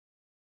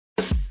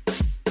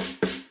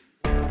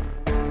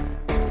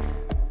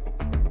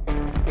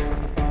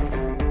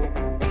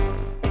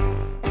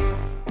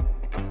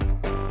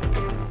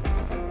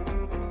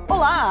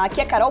Olá, aqui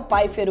é Carol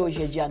Pfeiffer,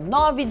 hoje é dia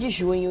 9 de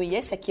junho e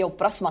esse aqui é o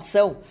Próxima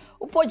Ação,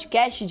 o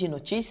podcast de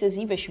notícias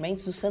e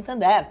investimentos do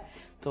Santander.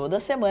 Toda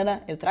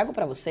semana eu trago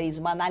para vocês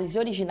uma análise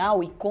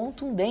original e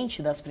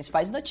contundente das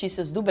principais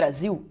notícias do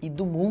Brasil e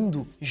do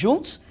mundo.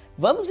 Juntos,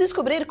 vamos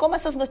descobrir como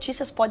essas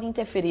notícias podem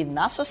interferir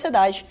na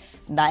sociedade,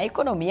 na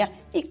economia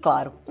e,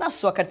 claro, na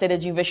sua carteira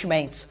de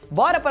investimentos.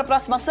 Bora para a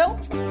próxima ação?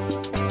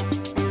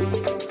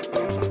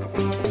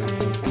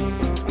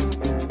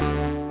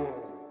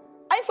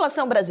 A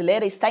inflação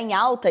brasileira está em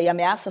alta e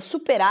ameaça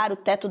superar o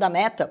teto da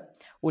meta.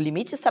 O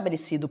limite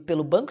estabelecido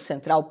pelo Banco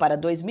Central para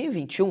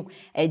 2021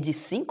 é de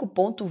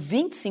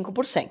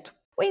 5,25%.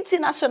 O Índice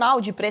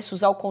Nacional de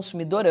Preços ao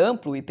Consumidor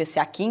Amplo,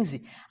 IPCA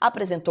 15,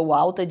 apresentou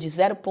alta de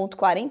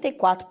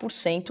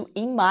 0,44%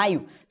 em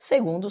maio,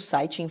 segundo o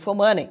site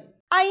Infomoney.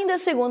 Ainda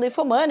segundo a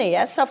Infomoney,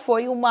 essa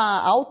foi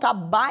uma alta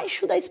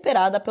abaixo da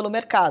esperada pelo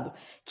mercado,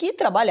 que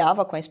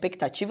trabalhava com a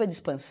expectativa de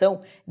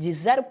expansão de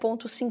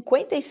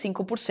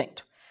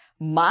 0,55%.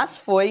 Mas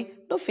foi,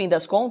 no fim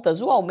das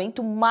contas, o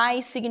aumento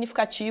mais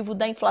significativo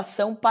da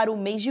inflação para o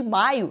mês de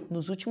maio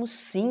nos últimos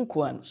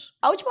 5 anos.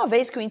 A última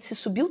vez que o índice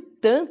subiu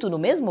tanto no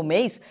mesmo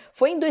mês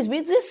foi em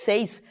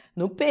 2016,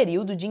 no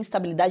período de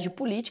instabilidade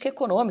política e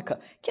econômica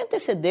que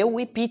antecedeu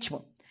o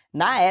impeachment.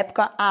 Na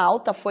época, a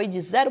alta foi de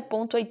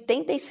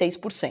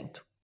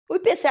 0,86%. O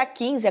IPCA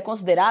 15 é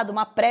considerado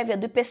uma prévia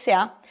do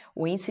IPCA,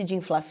 o índice de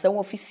inflação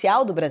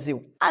oficial do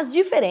Brasil. As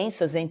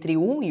diferenças entre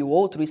um e o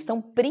outro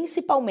estão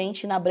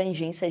principalmente na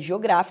abrangência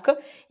geográfica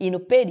e no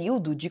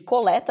período de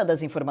coleta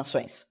das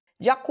informações.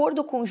 De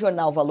acordo com o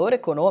jornal Valor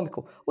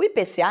Econômico, o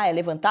IPCA é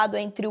levantado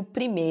entre o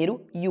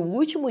primeiro e o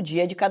último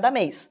dia de cada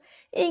mês,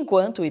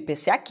 enquanto o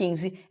IPCA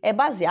 15 é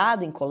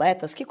baseado em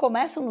coletas que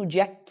começam no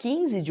dia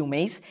 15 de um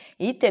mês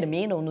e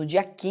terminam no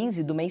dia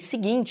 15 do mês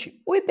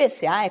seguinte. O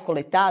IPCA é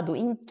coletado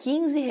em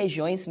 15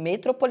 regiões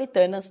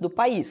metropolitanas do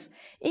país,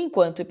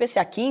 enquanto o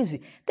IPCA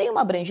 15 tem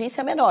uma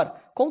abrangência menor,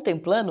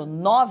 contemplando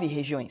 9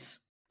 regiões.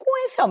 Com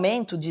esse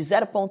aumento de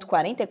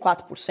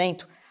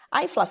 0,44%,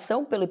 a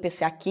inflação pelo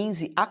IPCA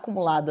 15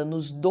 acumulada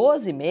nos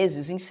 12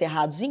 meses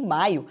encerrados em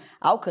maio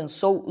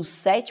alcançou os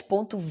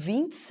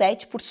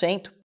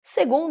 7,27%.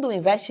 Segundo o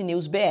Invest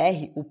News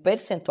BR, o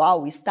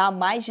percentual está a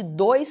mais de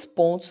 2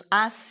 pontos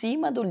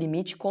acima do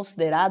limite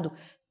considerado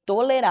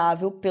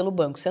tolerável pelo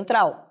Banco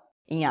Central.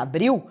 Em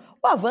abril,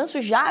 o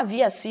avanço já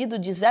havia sido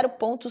de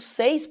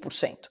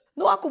 0,6%.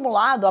 No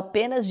acumulado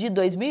apenas de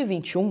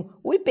 2021,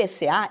 o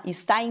IPCA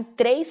está em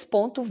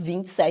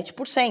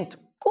 3,27%.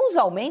 Com os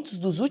aumentos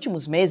dos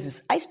últimos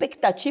meses, a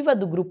expectativa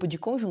do grupo de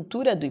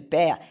conjuntura do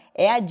IPEA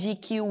é a de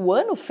que o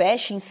ano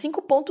feche em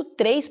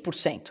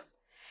 5,3%.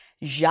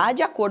 Já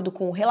de acordo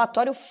com o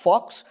relatório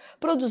Focus,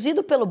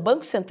 produzido pelo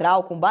Banco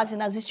Central com base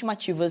nas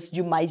estimativas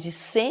de mais de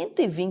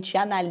 120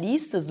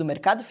 analistas do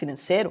mercado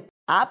financeiro,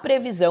 a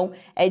previsão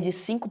é de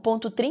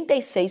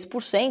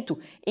 5,36%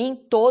 em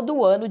todo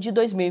o ano de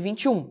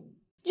 2021.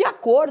 De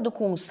acordo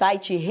com o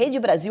site Rede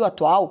Brasil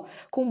Atual,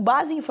 com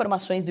base em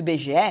informações do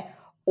IBGE,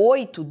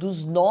 8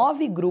 dos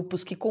 9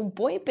 grupos que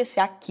compõem o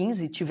IPCA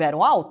 15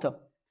 tiveram alta.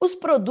 Os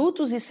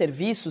produtos e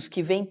serviços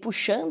que vêm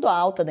puxando a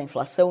alta da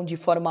inflação de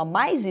forma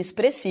mais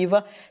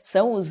expressiva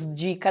são os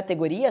de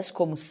categorias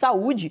como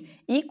saúde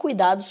e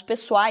cuidados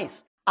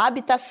pessoais,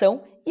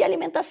 habitação e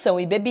alimentação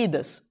e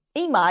bebidas.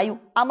 Em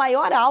maio, a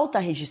maior alta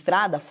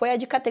registrada foi a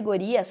de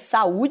categoria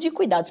saúde e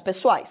cuidados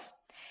pessoais.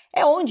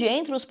 É onde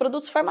entram os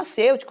produtos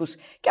farmacêuticos,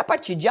 que a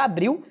partir de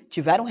abril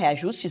tiveram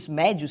reajustes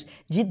médios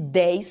de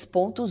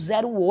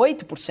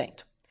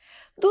 10,08%.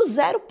 Do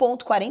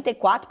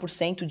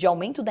 0,44% de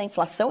aumento da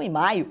inflação em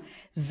maio,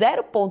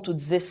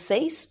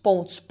 0,16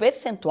 pontos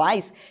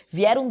percentuais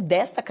vieram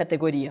desta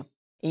categoria.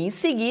 Em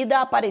seguida,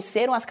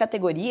 apareceram as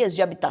categorias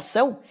de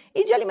habitação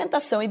e de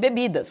alimentação e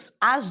bebidas.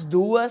 As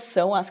duas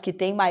são as que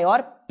têm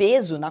maior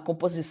peso na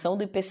composição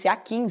do IPCA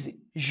 15.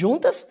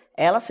 Juntas,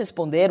 elas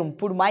responderam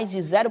por mais de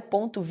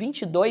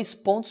 0,22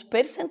 pontos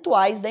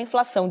percentuais da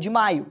inflação de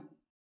maio.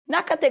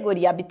 Na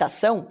categoria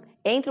habitação,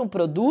 entram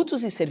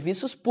produtos e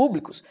serviços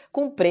públicos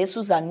com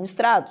preços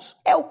administrados.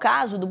 É o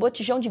caso do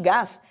botijão de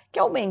gás, que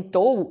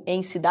aumentou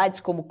em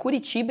cidades como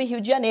Curitiba e Rio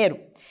de Janeiro,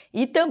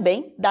 e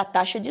também da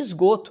taxa de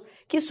esgoto,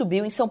 que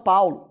subiu em São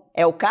Paulo.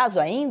 É o caso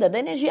ainda da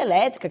energia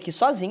elétrica, que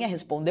sozinha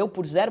respondeu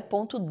por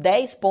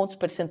 0,10 pontos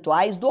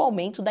percentuais do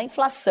aumento da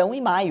inflação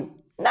em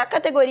maio. Na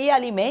categoria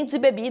alimentos e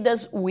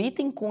bebidas, o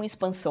item com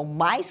expansão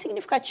mais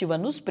significativa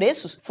nos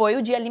preços foi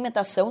o de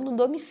alimentação no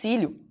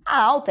domicílio.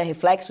 A alta é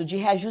reflexo de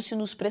reajuste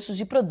nos preços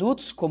de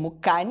produtos como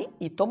carne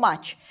e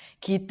tomate,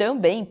 que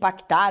também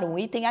impactaram o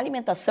item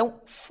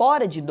alimentação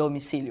fora de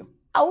domicílio.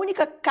 A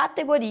única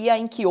categoria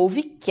em que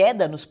houve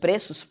queda nos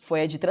preços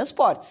foi a de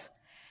transportes.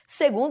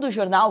 Segundo o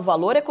jornal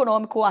Valor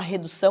Econômico, a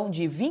redução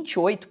de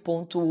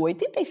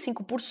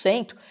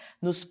 28,85%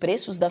 nos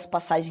preços das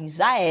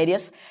passagens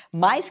aéreas,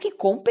 mais que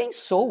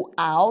compensou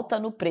a alta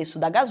no preço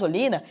da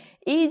gasolina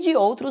e de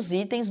outros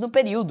itens no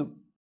período.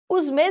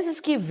 Os meses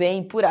que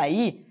vêm por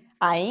aí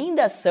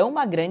ainda são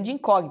uma grande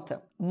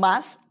incógnita,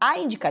 mas há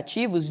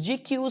indicativos de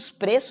que os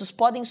preços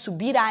podem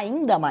subir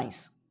ainda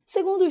mais.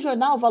 Segundo o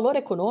jornal Valor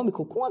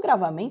Econômico, com o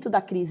agravamento da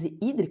crise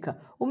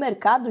hídrica, o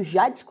mercado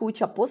já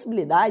discute a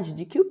possibilidade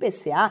de que o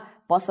IPCA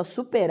possa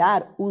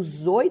superar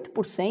os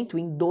 8%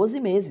 em 12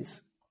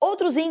 meses.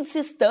 Outros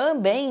índices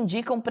também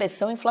indicam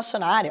pressão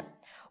inflacionária.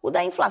 O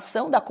da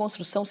inflação da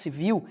construção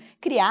civil,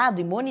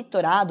 criado e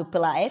monitorado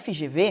pela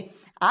FGV,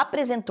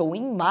 apresentou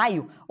em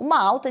maio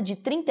uma alta de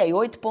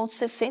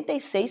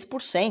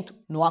 38,66%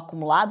 no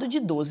acumulado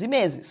de 12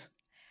 meses.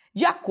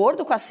 De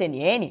acordo com a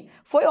CNN,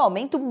 foi o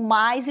aumento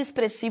mais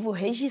expressivo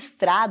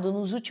registrado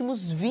nos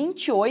últimos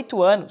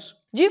 28 anos.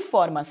 De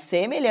forma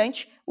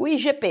semelhante, o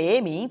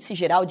IGPM, Índice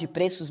Geral de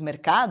Preços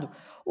Mercado,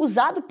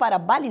 usado para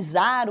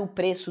balizar o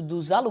preço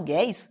dos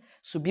aluguéis,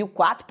 subiu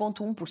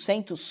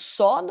 4,1%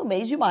 só no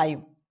mês de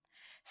maio.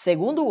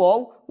 Segundo o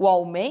UOL, o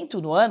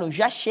aumento no ano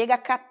já chega a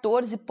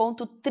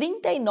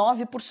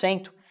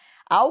 14,39%,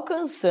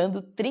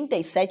 alcançando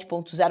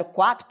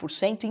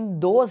 37,04% em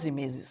 12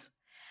 meses.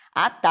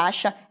 A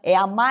taxa é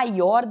a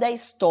maior da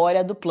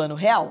história do Plano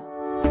Real.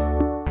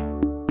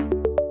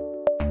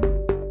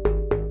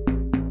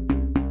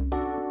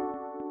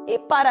 E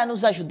para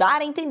nos ajudar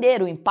a entender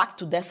o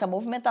impacto dessa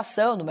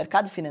movimentação no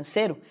mercado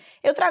financeiro,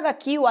 eu trago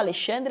aqui o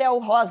Alexandre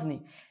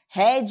Alrosny,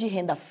 Head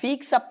Renda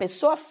Fixa,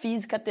 Pessoa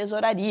Física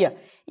Tesouraria,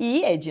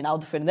 e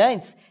Edinaldo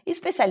Fernandes,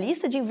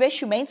 especialista de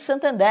investimentos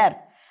Santander.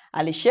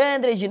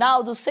 Alexandre,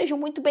 Edinaldo, sejam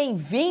muito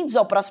bem-vindos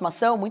ao Próxima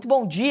Ação, muito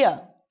bom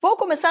dia! Vou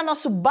começar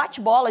nosso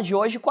bate-bola de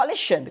hoje com o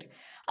Alexandre.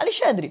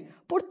 Alexandre,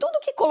 por tudo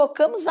que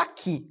colocamos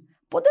aqui,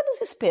 podemos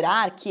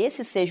esperar que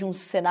esse seja um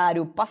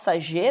cenário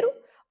passageiro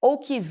ou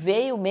que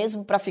veio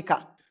mesmo para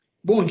ficar?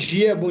 Bom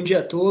dia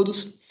a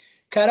todos.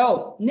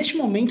 Carol, neste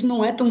momento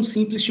não é tão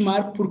simples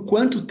estimar por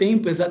quanto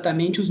tempo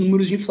exatamente os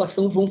números de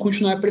inflação vão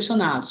continuar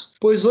pressionados,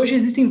 pois hoje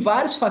existem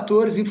vários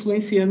fatores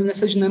influenciando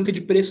nessa dinâmica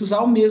de preços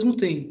ao mesmo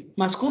tempo,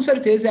 mas com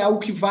certeza é algo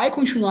que vai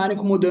continuar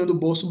incomodando o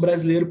bolso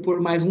brasileiro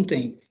por mais um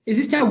tempo.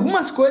 Existem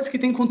algumas coisas que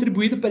têm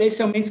contribuído para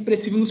esse aumento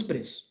expressivo nos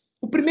preços.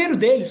 O primeiro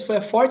deles foi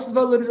a forte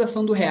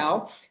desvalorização do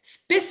real,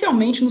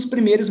 especialmente nos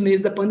primeiros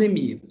meses da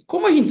pandemia.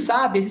 Como a gente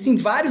sabe, existem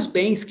vários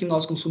bens que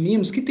nós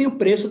consumimos que têm o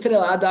preço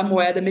atrelado à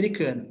moeda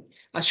americana,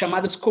 as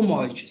chamadas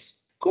commodities.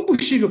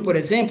 Combustível, por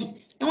exemplo,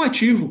 é um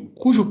ativo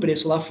cujo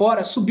preço lá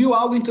fora subiu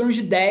algo em torno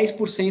de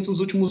 10% nos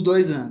últimos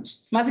 2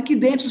 anos, mas aqui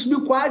dentro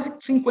subiu quase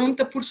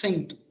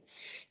 50%.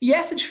 E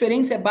essa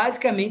diferença é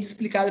basicamente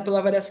explicada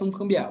pela variação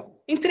cambial.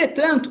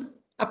 Entretanto,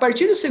 a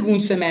partir do segundo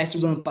semestre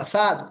do ano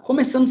passado,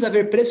 começamos a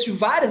ver preços de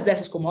várias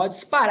dessas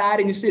commodities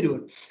pararem no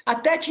exterior,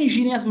 até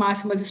atingirem as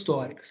máximas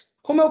históricas.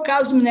 Como é o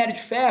caso do minério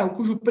de ferro,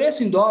 cujo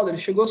preço em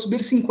dólares chegou a subir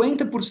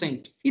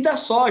 50%, e da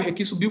soja,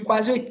 que subiu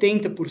quase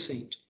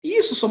 80%. E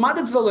isso, somado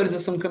à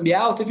desvalorização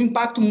cambial, teve um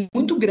impacto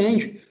muito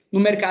grande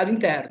no mercado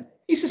interno.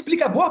 Isso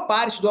explica boa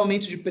parte do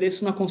aumento de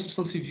preços na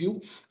construção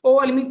civil ou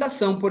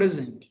alimentação, por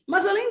exemplo.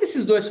 Mas além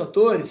desses dois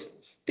fatores,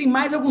 tem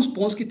mais alguns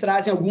pontos que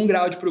trazem algum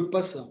grau de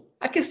preocupação.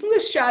 A questão da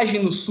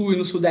estiagem no sul e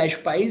no sudeste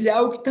do país é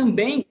algo que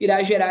também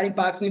irá gerar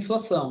impacto na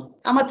inflação.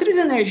 A matriz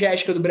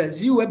energética do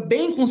Brasil é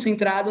bem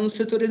concentrada no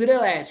setor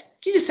hidrelétrico,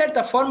 que de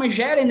certa forma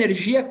gera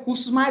energia a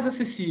custos mais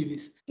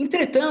acessíveis.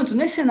 Entretanto,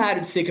 nesse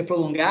cenário de seca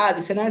prolongada,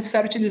 será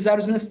necessário utilizar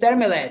usinas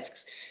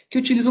termoelétricas, que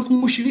utilizam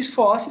combustíveis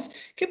fósseis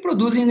que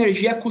produzem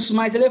energia a custos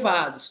mais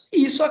elevados.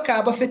 E isso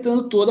acaba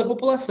afetando toda a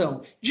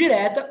população,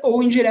 direta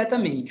ou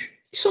indiretamente.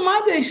 E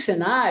somado a esse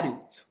cenário,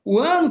 o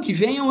ano que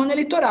vem é um ano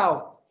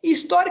eleitoral. E,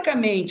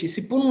 historicamente,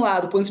 se por um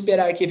lado podemos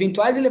esperar que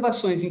eventuais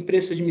elevações em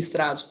preços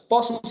administrados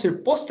possam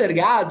ser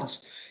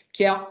postergados,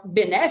 que é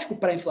benéfico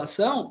para a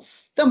inflação,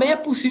 também é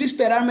possível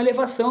esperar uma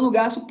elevação no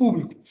gasto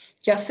público,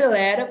 que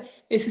acelera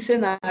esse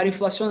cenário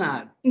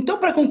inflacionário. Então,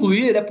 para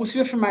concluir, é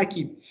possível afirmar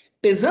que,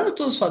 pesando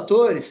todos os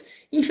fatores,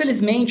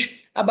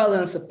 infelizmente, a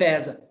balança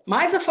pesa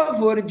mais a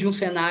favor de um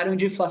cenário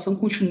onde a inflação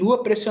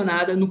continua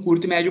pressionada no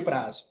curto e médio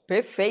prazo.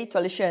 Perfeito,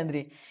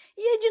 Alexandre.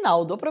 E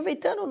Edinaldo,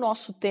 aproveitando o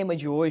nosso tema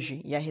de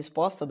hoje e a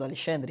resposta do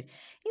Alexandre,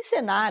 em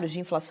cenários de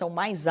inflação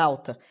mais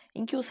alta,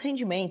 em que os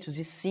rendimentos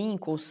de 5%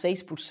 ou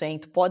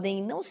 6%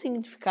 podem não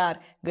significar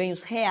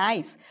ganhos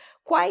reais,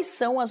 quais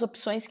são as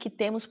opções que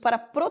temos para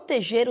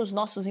proteger os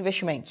nossos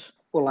investimentos?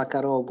 Olá,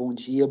 Carol, bom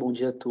dia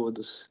a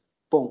todos.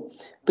 Bom,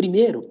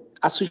 primeiro,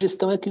 a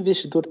sugestão é que o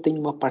investidor tenha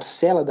uma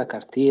parcela da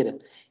carteira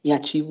em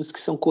ativos que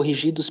são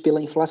corrigidos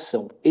pela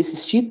inflação.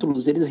 Esses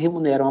títulos, eles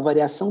remuneram a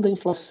variação da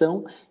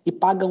inflação e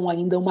pagam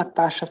ainda uma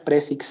taxa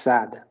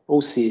pré-fixada, ou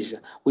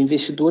seja, o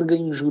investidor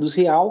ganha um juros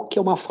real, que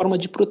é uma forma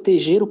de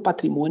proteger o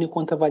patrimônio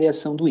contra a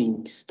variação do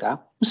índice,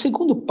 tá? O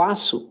segundo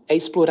passo é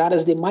explorar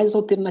as demais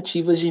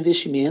alternativas de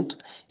investimento,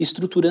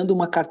 estruturando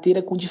uma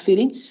carteira com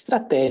diferentes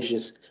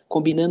estratégias,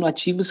 combinando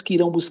ativos que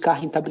irão buscar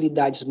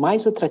rentabilidades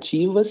mais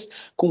atrativas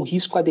com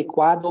risco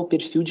adequado ao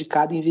perfil de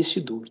cada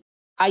investidor.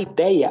 A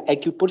ideia é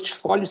que o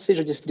portfólio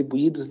seja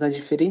distribuído nas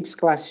diferentes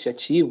classes de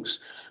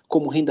ativos,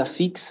 como renda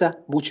fixa,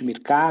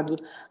 multimercado,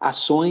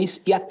 ações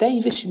e até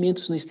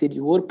investimentos no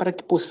exterior para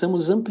que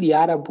possamos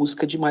ampliar a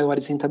busca de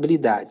maiores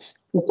rentabilidades.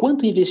 O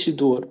quanto o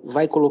investidor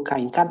vai colocar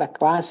em cada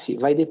classe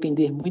vai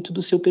depender muito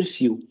do seu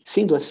perfil.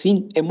 Sendo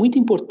assim, é muito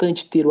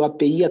importante ter o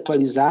API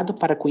atualizado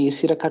para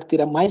conhecer a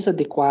carteira mais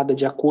adequada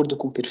de acordo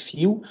com o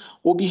perfil,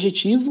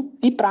 objetivo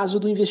e prazo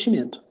do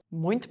investimento.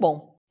 Muito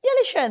bom. E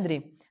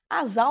Alexandre,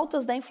 as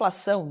altas da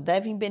inflação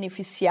devem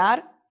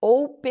beneficiar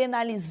ou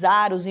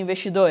penalizar os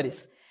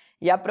investidores?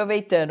 E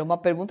aproveitando, uma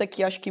pergunta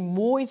que eu acho que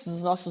muitos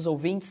dos nossos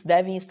ouvintes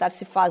devem estar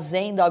se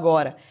fazendo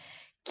agora.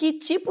 Que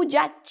tipo de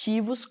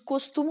ativos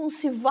costumam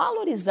se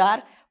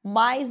valorizar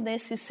mais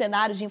nesses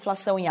cenários de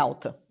inflação em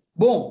alta?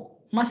 Bom,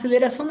 uma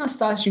aceleração nas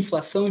taxas de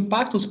inflação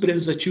impacta os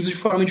preços ativos de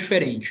forma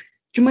diferente.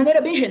 De maneira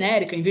bem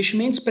genérica,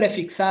 investimentos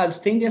pré-fixados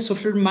tendem a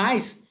sofrer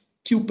mais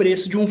que o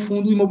preço de um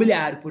fundo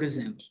imobiliário, por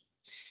exemplo.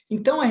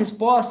 Então, a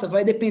resposta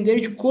vai depender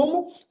de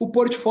como o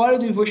portfólio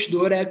do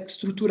investidor é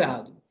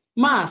estruturado.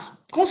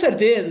 Mas, com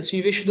certeza, se o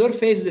investidor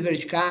fez o dever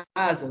de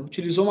casa,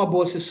 utilizou uma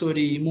boa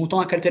assessoria e montou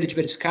uma carteira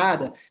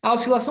diversificada, a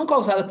oscilação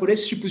causada por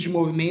esses tipos de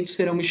movimentos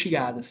serão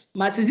mitigadas.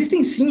 Mas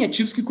existem sim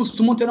ativos que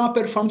costumam ter uma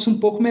performance um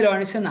pouco melhor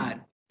nesse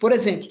cenário. Por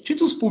exemplo,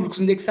 títulos públicos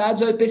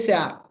indexados ao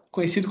IPCA,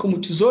 conhecido como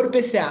Tesouro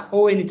IPCA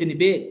ou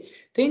NTNB,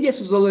 tendem a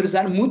se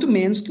desvalorizar muito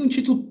menos que um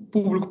título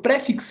público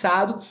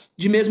pré-fixado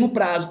de mesmo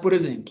prazo, por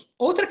exemplo.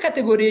 Outra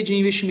categoria de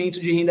investimento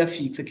de renda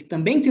fixa que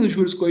também tem os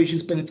juros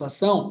corrigidos pela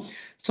inflação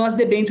são as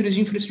debêntures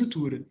de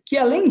infraestrutura, que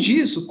além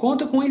disso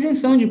contam com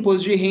isenção de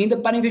imposto de renda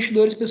para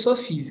investidores pessoa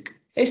física.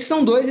 Esses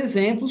são dois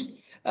exemplos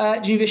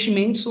de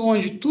investimentos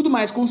onde tudo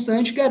mais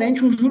constante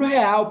garante um juro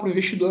real para o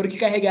investidor que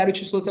carregar o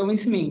título até o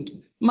vencimento.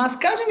 Mas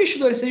caso o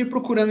investidor esteja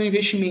procurando um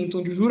investimento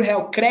onde o juro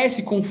real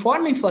cresce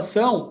conforme a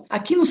inflação,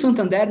 aqui no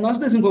Santander nós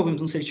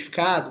desenvolvemos um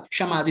certificado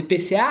chamado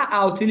IPCA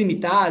Alta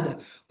Ilimitada,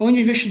 onde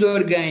o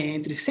investidor ganha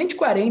entre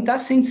 140% a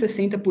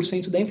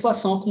 160% da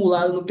inflação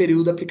acumulada no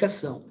período da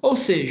aplicação. Ou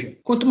seja,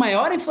 quanto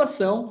maior a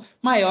inflação,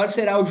 maior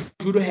será o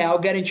juro real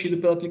garantido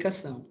pela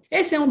aplicação.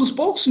 Esse é um dos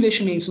poucos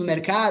investimentos no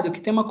mercado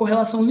que tem uma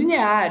correlação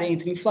linear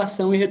entre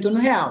inflação e retorno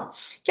real,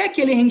 que é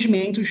aquele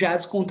rendimento já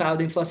descontado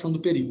da inflação do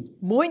período.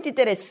 Muito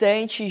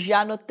interessante,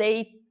 já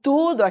anotei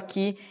tudo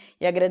aqui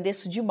e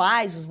agradeço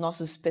demais os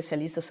nossos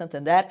especialistas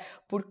Santander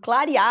por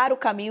clarear o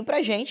caminho para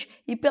a gente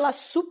e pelas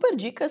super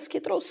dicas que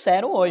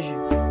trouxeram hoje.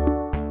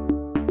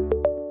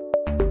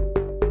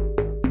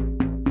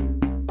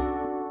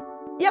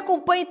 E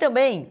acompanhe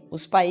também,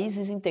 os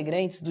países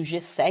integrantes do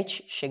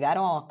G7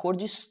 chegaram a um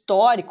acordo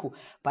histórico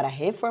para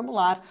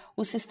reformular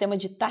o sistema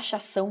de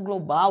taxação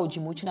global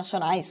de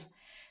multinacionais.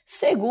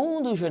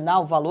 Segundo o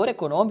jornal Valor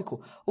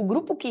Econômico, o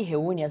grupo que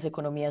reúne as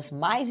economias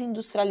mais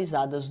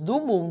industrializadas do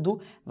mundo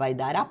vai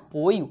dar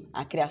apoio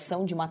à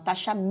criação de uma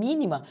taxa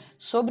mínima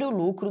sobre o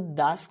lucro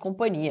das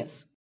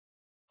companhias.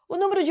 O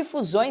número de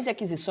fusões e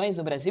aquisições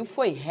no Brasil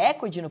foi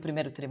recorde no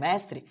primeiro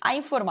trimestre. A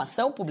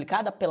informação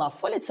publicada pela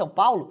Folha de São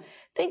Paulo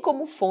tem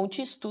como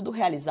fonte estudo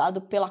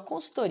realizado pela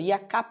consultoria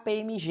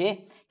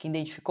KPMG, que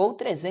identificou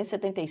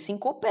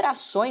 375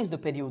 operações do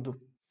período.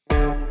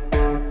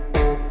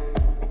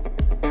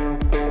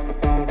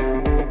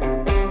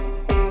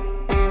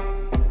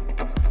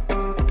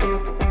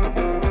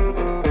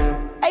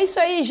 É isso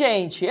aí,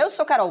 gente! Eu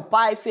sou Carol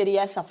Pfeiffer e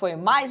essa foi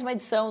mais uma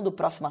edição do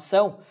Próxima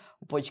Ação,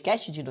 o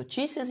podcast de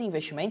notícias e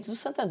investimentos do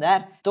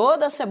Santander.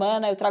 Toda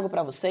semana eu trago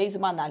para vocês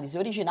uma análise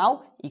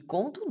original e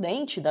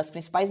contundente das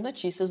principais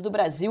notícias do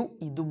Brasil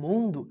e do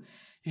mundo.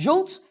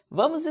 Juntos,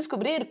 vamos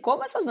descobrir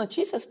como essas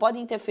notícias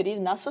podem interferir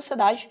na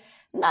sociedade,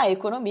 na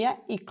economia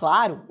e,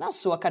 claro, na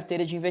sua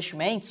carteira de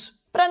investimentos.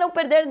 Para não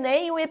perder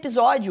nenhum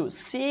episódio,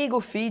 siga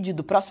o feed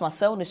do Próxima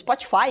Ação no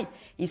Spotify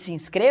e se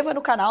inscreva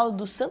no canal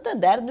do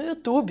Santander no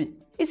YouTube.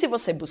 E se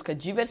você busca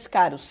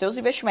diversificar os seus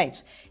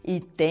investimentos e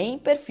tem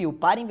perfil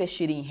para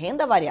investir em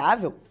renda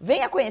variável,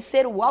 venha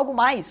conhecer o Algo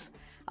Mais.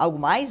 Algo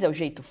Mais é o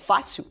jeito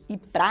fácil e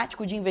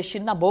prático de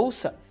investir na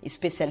bolsa.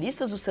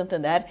 Especialistas do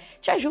Santander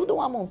te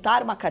ajudam a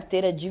montar uma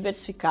carteira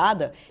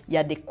diversificada e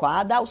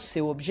adequada ao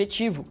seu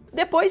objetivo.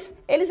 Depois,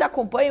 eles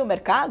acompanham o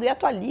mercado e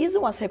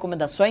atualizam as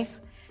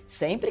recomendações.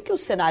 Sempre que o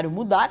cenário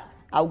mudar,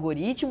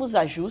 algoritmos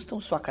ajustam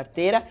sua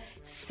carteira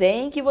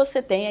sem que você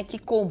tenha que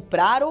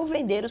comprar ou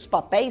vender os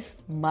papéis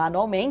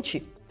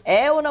manualmente.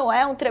 É ou não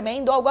é um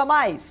tremendo algo a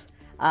mais?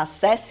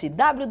 Acesse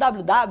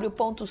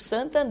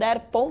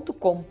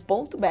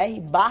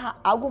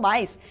www.santander.com.br/algo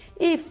mais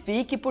e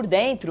fique por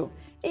dentro.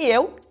 E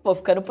eu vou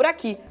ficando por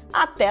aqui.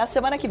 Até a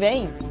semana que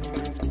vem!